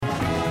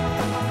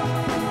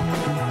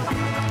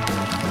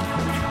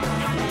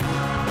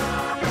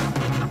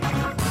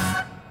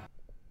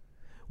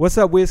What's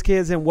up, Wiz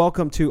Kids, and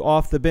welcome to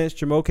Off the Bench.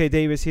 Jamoke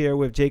Davis here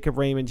with Jacob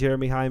Raymond,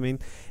 Jeremy Hyman,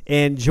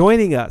 and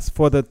joining us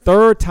for the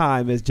third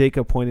time, as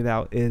Jacob pointed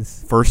out,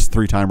 is first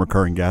three-time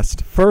recurring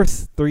guest,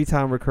 and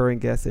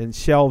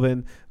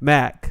Shelvin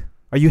Mack.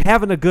 Are you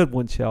having a good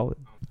one, Shelvin?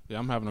 Yeah,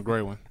 I'm having a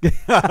great one.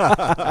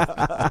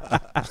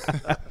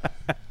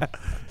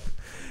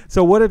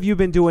 So what have you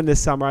been doing this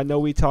summer? I know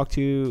we talked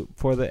to you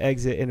for the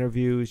exit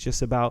interviews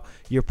just about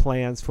your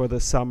plans for the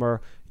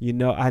summer. You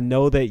know, I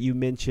know that you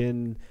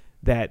mentioned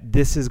that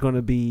this is going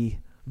to be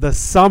the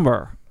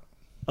summer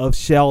of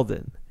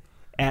Sheldon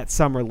at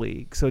Summer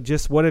League. So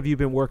just what have you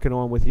been working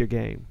on with your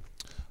game?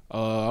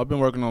 I've been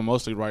working on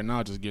mostly right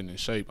now just getting in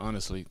shape,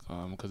 honestly.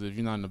 Because if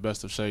you're not in the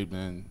best of shape,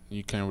 then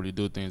you can't really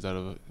do things at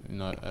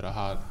a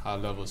high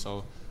level.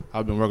 So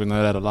I've been working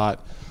on that a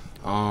lot.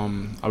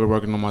 I've been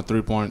working on my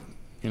 3-point,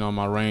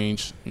 my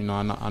range. I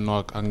know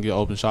I can get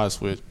open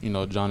shots with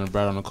John and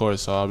Brad on the court.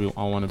 So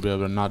I want to be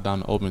able to knock down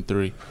the open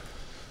three.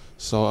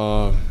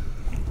 So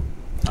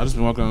I just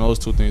been working on those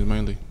two things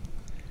mainly.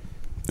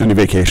 Any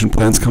vacation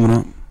plans coming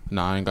up?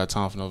 Nah, I ain't got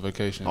time for no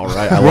vacation. All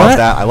right, I love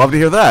that. I love to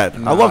hear that.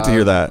 I love to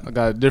hear that. I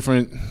got a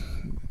different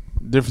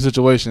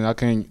situation. I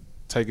can't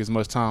take as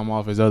much time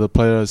off as other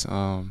players.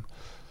 I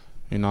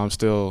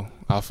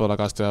feel like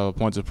I still have a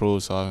point to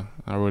prove, so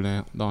I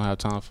really don't have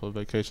time for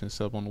vacation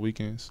except on the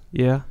weekends.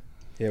 Yeah.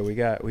 Yeah, we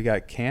got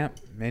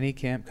mini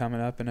camp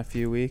coming up in a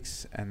few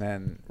weeks, and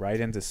then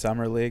right into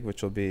Summer League,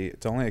 which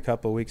it's only a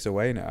couple weeks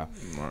away now.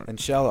 Right. And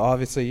Shell,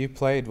 obviously you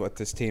played with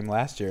this team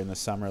last year in the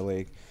Summer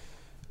League.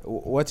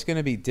 What's going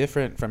to be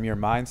different from your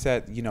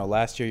mindset?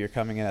 Last year you're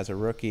coming in as a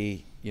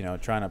rookie,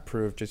 trying to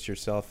prove just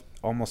yourself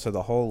almost to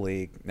the whole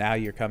league. Now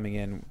you're coming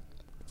in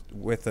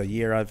with a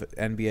year of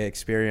NBA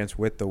experience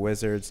with the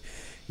Wizards.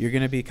 You're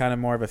going to be kind of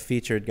more of a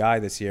featured guy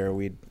this year.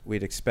 We'd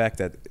expect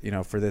that,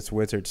 for this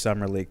Wizards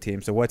Summer League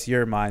team. So what's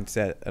your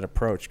mindset and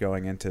approach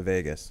going into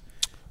Vegas?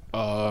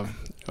 My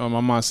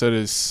mindset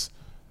is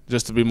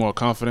just to be more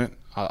confident.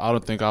 I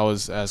don't think I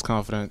was as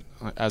confident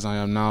as I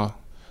am now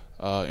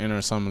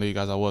entering Summer League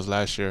as I was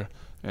last year.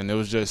 And it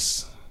was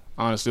just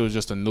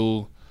a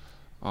new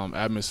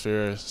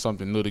atmosphere,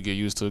 something new to get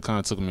used to. It kind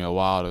of took me a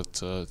while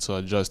to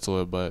adjust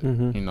to it. But,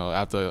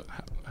 after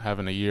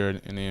having a year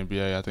in the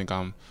NBA, I think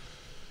I'm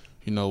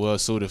well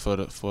suited for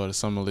the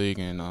Summer League,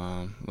 and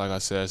like I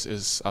said,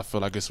 I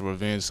feel like it's a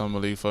revenge Summer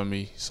League for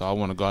me. So I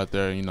want to go out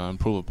there and and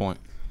prove a point.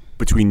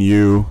 Between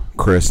you,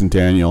 Chris, and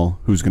Daniel,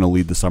 who's going to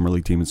lead the Summer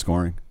League team in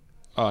scoring?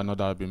 No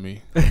doubt it'd be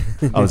me.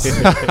 I was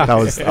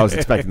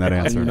expecting that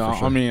answer. For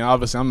sure. I mean,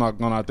 obviously I'm not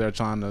going out there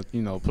trying to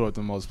put up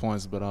the most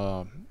points, but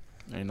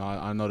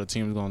I know the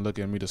team's going to look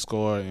at me to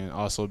score and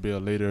also be a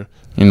leader,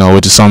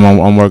 which is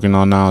something I'm working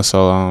on now.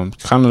 So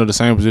kind of the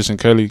same position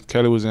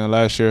Kelly was in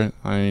last year.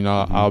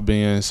 I'll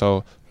be in.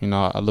 So,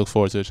 I look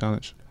forward to the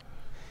challenge.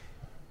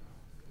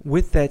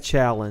 With that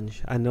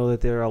challenge, I know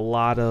that there are a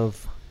lot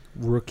of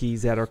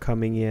rookies that are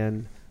coming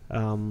in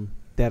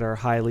that are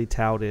highly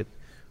touted.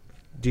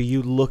 Do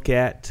you look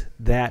at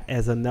that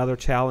as another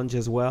challenge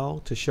as well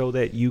to show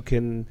that you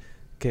can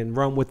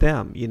run with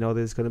them?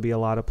 There's going to be a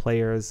lot of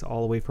players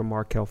all the way from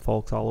Markelle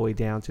Fultz all the way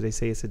down to, they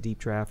say it's a deep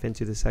draft,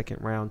 into the second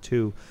round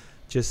too.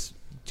 Just,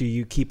 do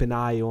you keep an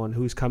eye on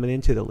who's coming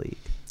into the league?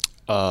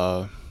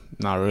 Not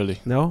really.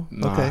 No?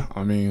 Nah. Okay.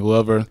 I mean,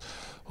 whoever's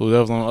on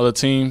the other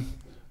team,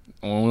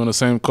 when we're on the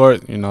same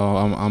court, I'm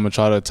gonna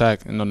try to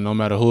attack. No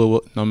matter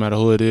who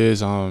it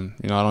is. I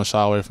don't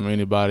shy away from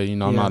anybody.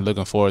 I'm not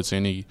looking forward to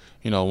any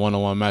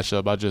one-on-one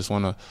matchup. I just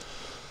want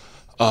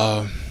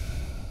to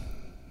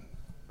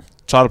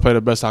try to play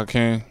the best I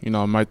can.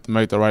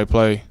 Make the right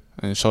play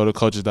and show the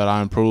coaches that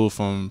I improved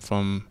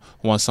from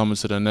one summer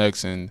to the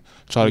next, and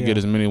try to get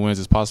as many wins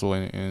as possible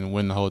and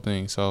win the whole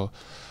thing. So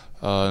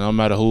no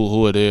matter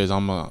who it is,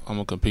 I'm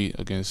gonna compete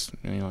against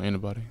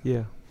anybody.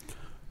 Yeah.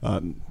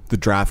 The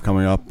draft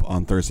coming up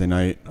on Thursday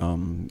night.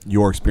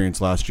 Your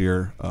experience last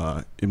year,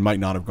 it might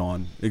not have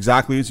gone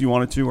exactly as you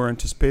wanted to or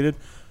anticipated,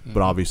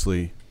 but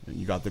obviously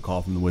you got the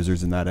call from the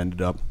Wizards, and that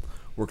ended up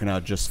working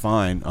out just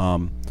fine.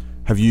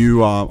 Have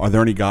you? Are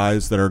there any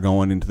guys that are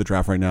going into the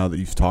draft right now that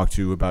you've talked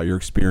to about your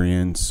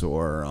experience,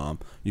 or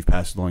you've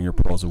passed along your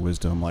pearls of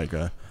wisdom, like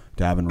a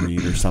Davin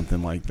Reed or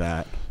something like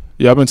that?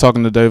 Yeah, I've been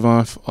talking to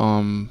Davon.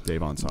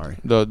 Sorry.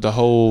 The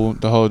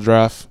whole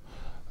draft.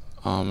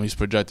 He's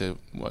projected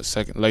late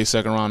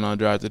second round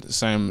undrafted,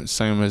 the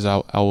same as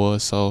I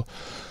was. So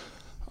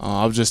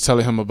I was just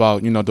telling him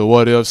about the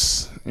what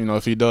ifs.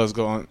 If he does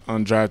go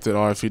undrafted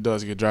or if he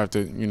does get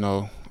drafted,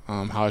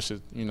 how I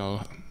should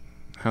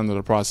handle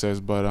the process.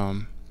 But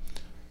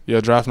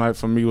draft night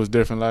for me was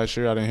different last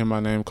year. I didn't hear my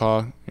name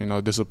called.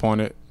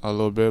 Disappointed a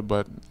little bit.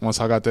 But once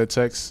I got that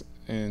text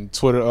and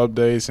Twitter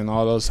updates and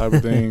all those type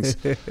of things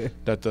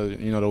that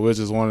the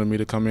Wizards wanted me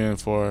to come in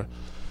for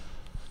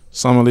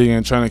Summer League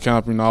and training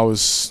camp, I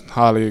was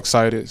highly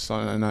excited. So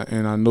and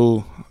I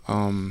knew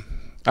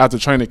after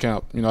training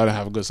camp, I didn't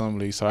have a good Summer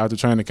League. So after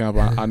training camp,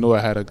 I knew I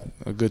had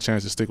a good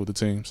chance to stick with the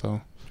team. So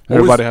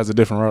everybody has a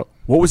different route.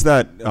 What was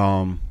that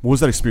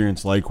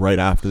experience like right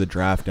after the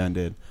draft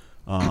ended?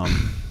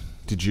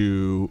 did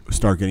you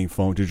start getting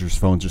phone? Did your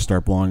phones just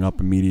start blowing up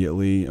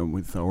immediately, and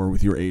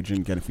with your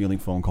agent, getting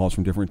phone calls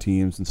from different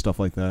teams and stuff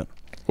like that?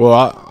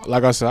 Well,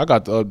 like I said, I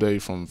got the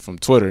update from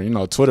Twitter. You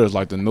know, Twitter is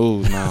like the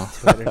news now.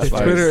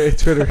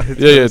 Twitter.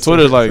 Yeah,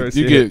 Twitter is like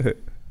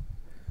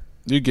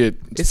you get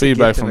It's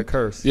feedback a gift from and a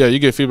curse. Yeah, you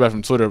get feedback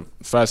from Twitter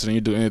faster than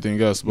you do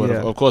anything else. But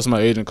Yeah. of course, my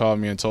agent called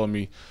me and told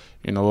me,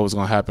 you know, what was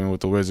going to happen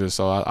with the Wizards.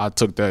 So I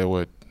took that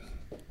with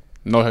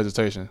no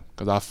hesitation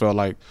because I felt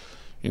like,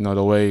 you know,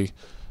 the way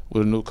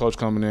with a new coach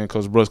coming in,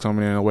 Coach Brooks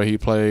coming in, the way he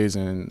plays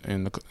and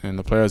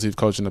the players he's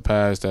coached in the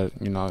past, that,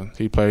 you know,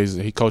 he coaches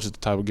the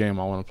type of game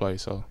I want to play.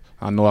 So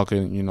I know I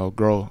can, you know,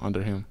 grow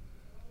under him.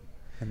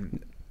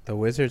 And the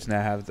Wizards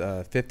now have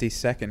the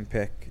 52nd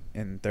pick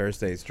in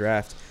Thursday's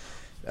draft.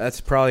 That's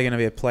probably going to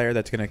be a player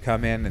that's going to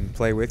come in and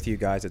play with you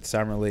guys at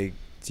Summer League.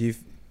 Do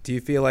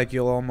you feel like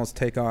you'll almost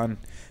take on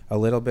a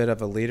little bit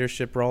of a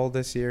leadership role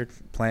this year,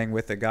 playing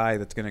with a guy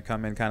that's going to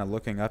come in kind of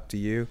looking up to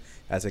you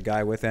as a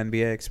guy with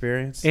NBA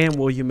experience? And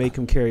will you make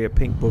him carry a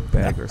pink book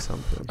bag or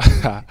something?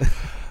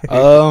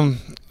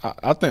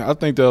 I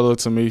think they'll look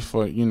to me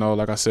for, you know,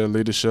 like I said,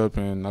 leadership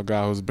and a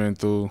guy who's been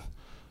through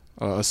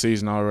a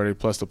season already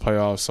plus the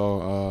playoffs.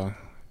 So,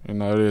 you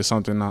know, it is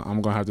something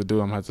I'm going to have to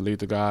do. I'm going to have to lead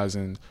the guys.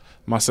 And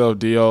myself,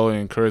 Dio,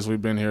 and Chris,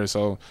 we've been here.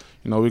 So,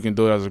 you know, we can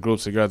do it as a group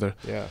together.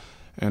 Yeah.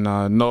 And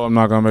no, I'm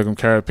not going to make them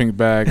carry a pink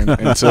bag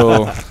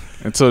until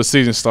the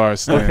season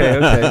starts.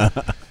 Okay.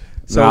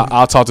 So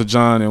I'll talk to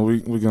John, and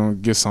we're going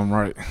to get something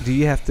right. Do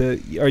you have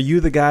to – are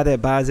you the guy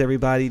that buys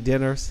everybody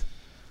dinners?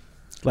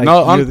 Like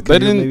No, they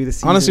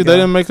didn't. Honestly, they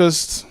didn't make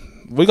us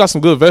 – we got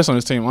some good vets on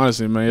this team,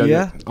 honestly, man.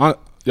 Yeah?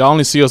 Y'all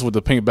only see us with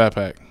the pink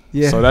backpack.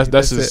 Yeah. So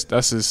that's it.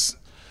 as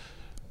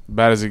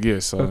bad as it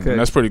gets. So Okay. and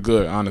that's pretty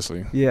good,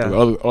 honestly. Yeah.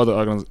 The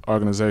other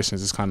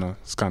organizations, it's kind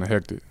of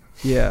hectic.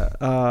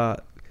 Yeah.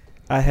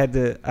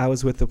 I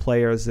was with the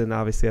players, and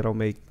obviously I don't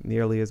make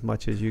nearly as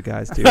much as you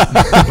guys do. But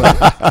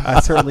I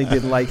certainly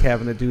didn't like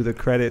having to do the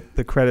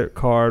credit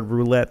card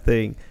roulette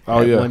thing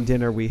at one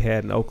dinner we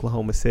had in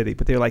Oklahoma City.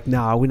 But they're like,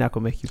 "Nah, we're not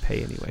gonna make you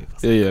pay anyway."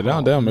 They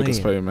don't make us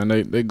pay, man.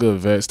 They good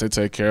vets. They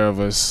take care of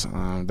us.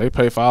 They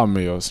pay for our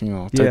meals. You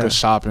know, take us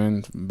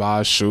shopping,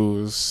 buy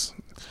shoes.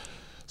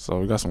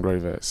 So we got some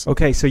great vets.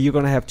 Okay, so you're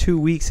gonna have 2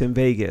 weeks in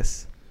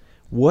Vegas.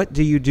 What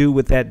do you do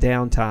with that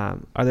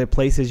downtime? Are there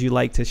places you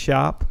like to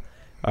shop?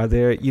 Are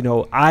there, you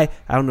know, I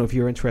don't know if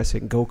you're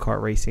interested in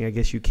go-kart racing. I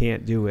guess you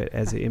can't do it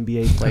as an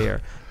NBA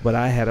player, but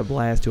I had a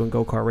blast doing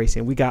go-kart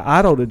racing. We got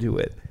Otto to do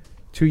it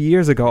 2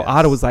 years ago. Yes.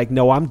 Otto was like,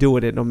 no, I'm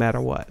doing it no matter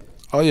what.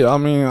 Oh, yeah. I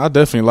mean, I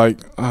definitely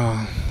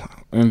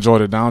enjoy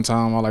the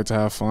downtime. I like to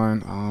have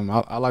fun.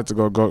 I like to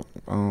go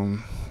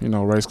you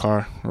know, race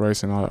car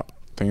racing, all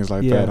things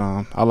like that.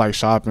 I like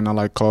shopping. I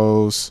like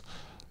clothes.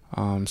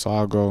 So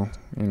I'll go,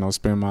 you know,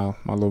 spend my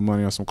little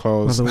money on some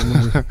clothes.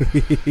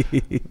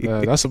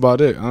 That's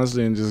about it,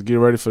 honestly, and just get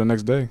ready for the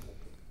next day.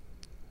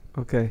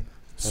 Okay.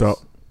 So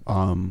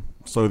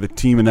the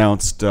team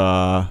announced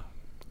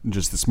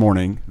just this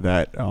morning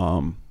that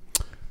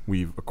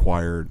we've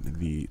acquired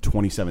the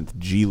 27th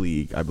G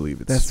League, I believe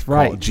it's That's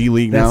right. G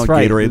League now, That's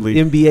right. Gatorade League.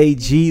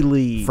 NBA G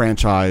League.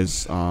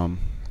 Franchise.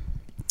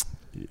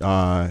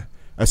 As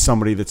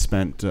somebody that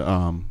spent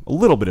a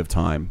little bit of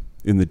time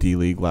in the D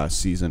League last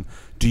season,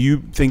 do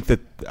you think that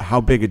how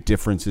big a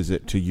difference is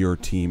it to your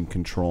team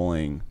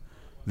controlling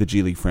the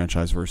G League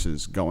franchise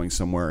versus going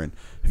somewhere? And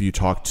have you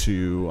talked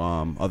to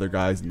other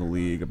guys in the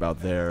league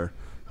about their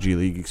G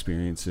League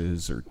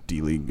experiences, or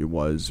D League it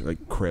was,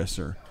 like Chris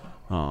or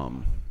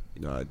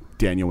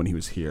Daniel when he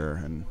was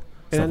here and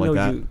stuff like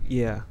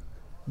that?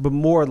 But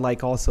more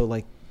like also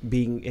like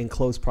being in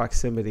close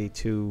proximity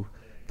to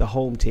the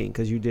home team,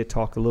 because you did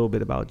talk a little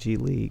bit about G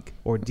League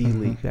or D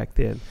League back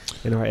then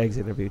in our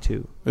exit interview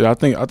too. Yeah, I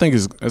think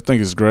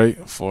it's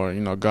great for, you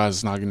know, guys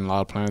that's not getting a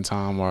lot of playing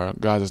time or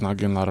guys that's not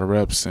getting a lot of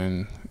reps,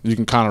 and you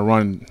can kind of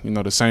run, you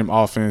know, the same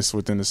offense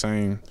within the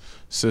same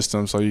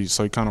system. So you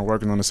kind of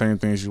working on the same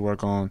things you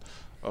work on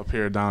up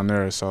here, down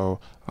there. So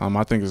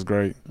I think it's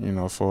great, you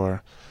know,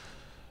 for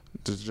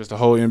just the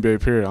whole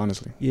NBA period,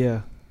 honestly.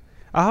 Yeah.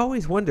 I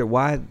always wondered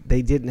why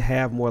they didn't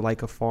have more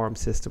like a farm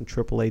system,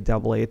 AAA,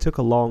 AA. It took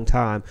a long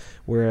time,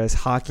 whereas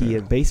hockey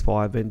and baseball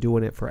have been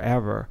doing it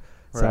forever.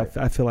 So Right.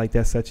 I feel like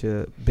that's such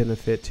a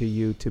benefit to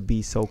you to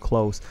be so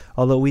close.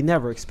 Although we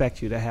never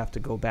expect you to have to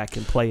go back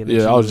and play in the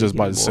G I was League just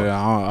about to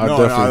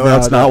anymore. say,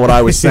 that's not what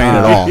I was saying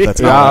at all.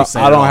 That's not what I was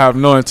saying I at all. don't have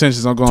no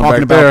intentions on going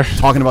Talking back there.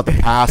 Talking about the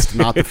past,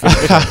 not the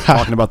future.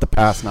 Talking about the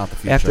past, not the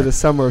future. After the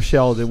summer of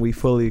Sheldon, we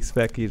fully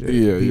expect you to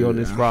be on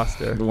this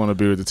roster. We want to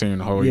be with the team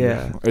the whole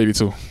year.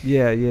 82.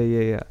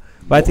 Yeah.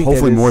 But I think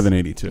hopefully that is, more than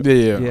 82.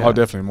 Yeah. Oh,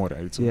 definitely more than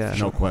 82. Yeah.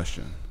 No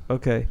question.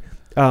 Okay.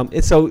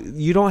 And so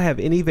you don't have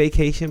any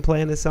vacation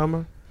planned this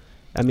summer?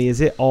 I mean,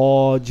 is it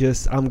all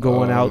just I'm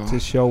going out to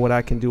show what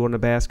I can do on the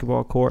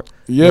basketball court?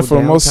 Yeah, No for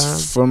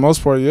downtime? the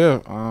most part, yeah.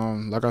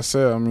 Like I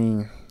said, I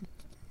mean,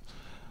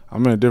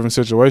 I'm in a different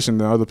situation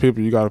than other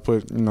people. You got to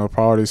put, you know,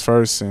 priorities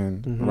first,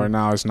 and right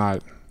now it's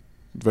not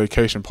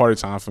vacation party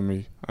time for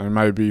me. It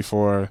might be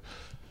for,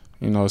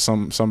 you know,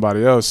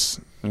 somebody else.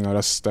 You know,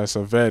 that's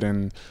a vet,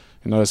 and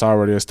it's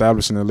already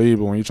established in the league.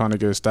 But when you're trying to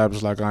get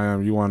established like I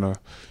am, you want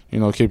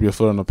to, keep your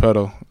foot on the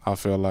pedal, I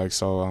feel like.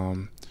 So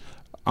I'm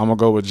going to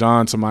go with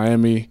John to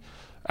Miami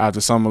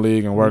after Summer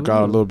League and work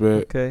out a little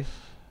bit. Okay.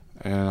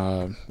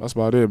 And that's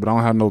about it. But I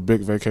don't have no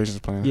big vacations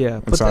planned.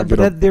 Yeah,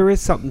 but there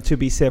is something to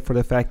be said for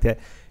the fact that,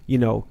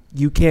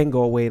 you can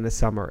go away in the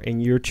summer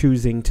and you're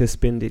choosing to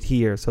spend it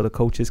here so the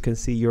coaches can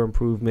see your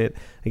improvement.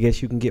 I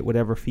guess you can get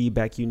whatever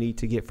feedback you need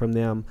to get from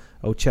them.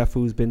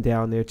 Ochefu's been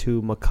down there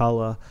too,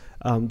 McCullough.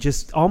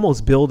 Just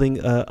almost building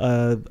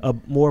a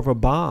more of a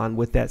bond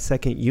with that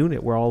second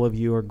unit where all of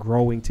you are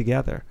growing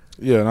together.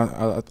 Yeah,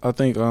 and I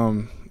think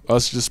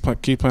us just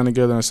keep playing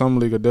together in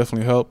Summer League will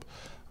definitely help.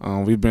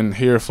 We've been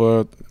here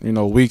for,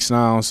 weeks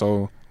now,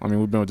 so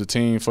we've been with the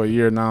team for a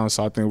year now,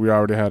 so I think we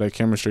already had that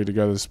chemistry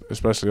together,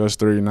 especially us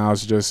three. Now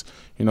it's just,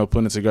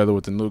 putting it together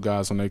with the new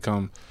guys when they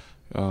come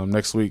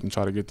next week and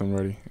try to get them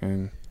ready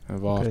and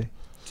involved. Okay.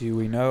 Do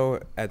we know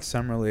at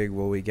Summer League,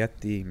 will we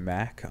get the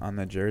MAC on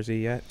the jersey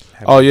yet?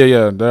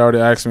 Yeah. They already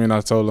asked me and I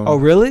told them. Oh,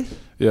 really?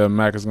 Yeah,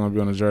 MAC is going to be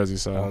on the jersey.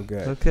 So. Oh,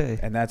 good. Okay.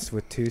 And that's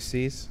with 2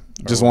 C's?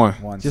 Just one.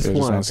 Just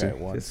one.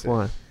 Okay, just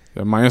one.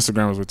 Yeah, my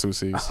Instagram was with 2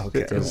 C's.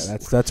 Okay,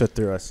 that's what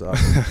threw us off.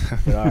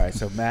 But all right,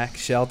 so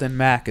Sheldon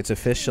Mack, it's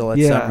official at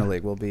Summer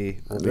League. We'll be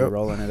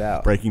rolling it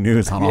out. Breaking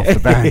news on Off the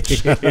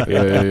Bench.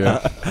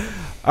 Yeah.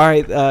 All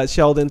right,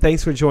 Sheldon,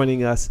 thanks for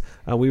joining us.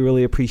 We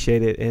really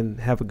appreciate it, and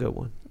have a good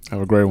one. Have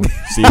a great one.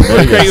 See you in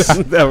Vegas. Have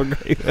a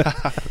great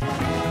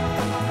one.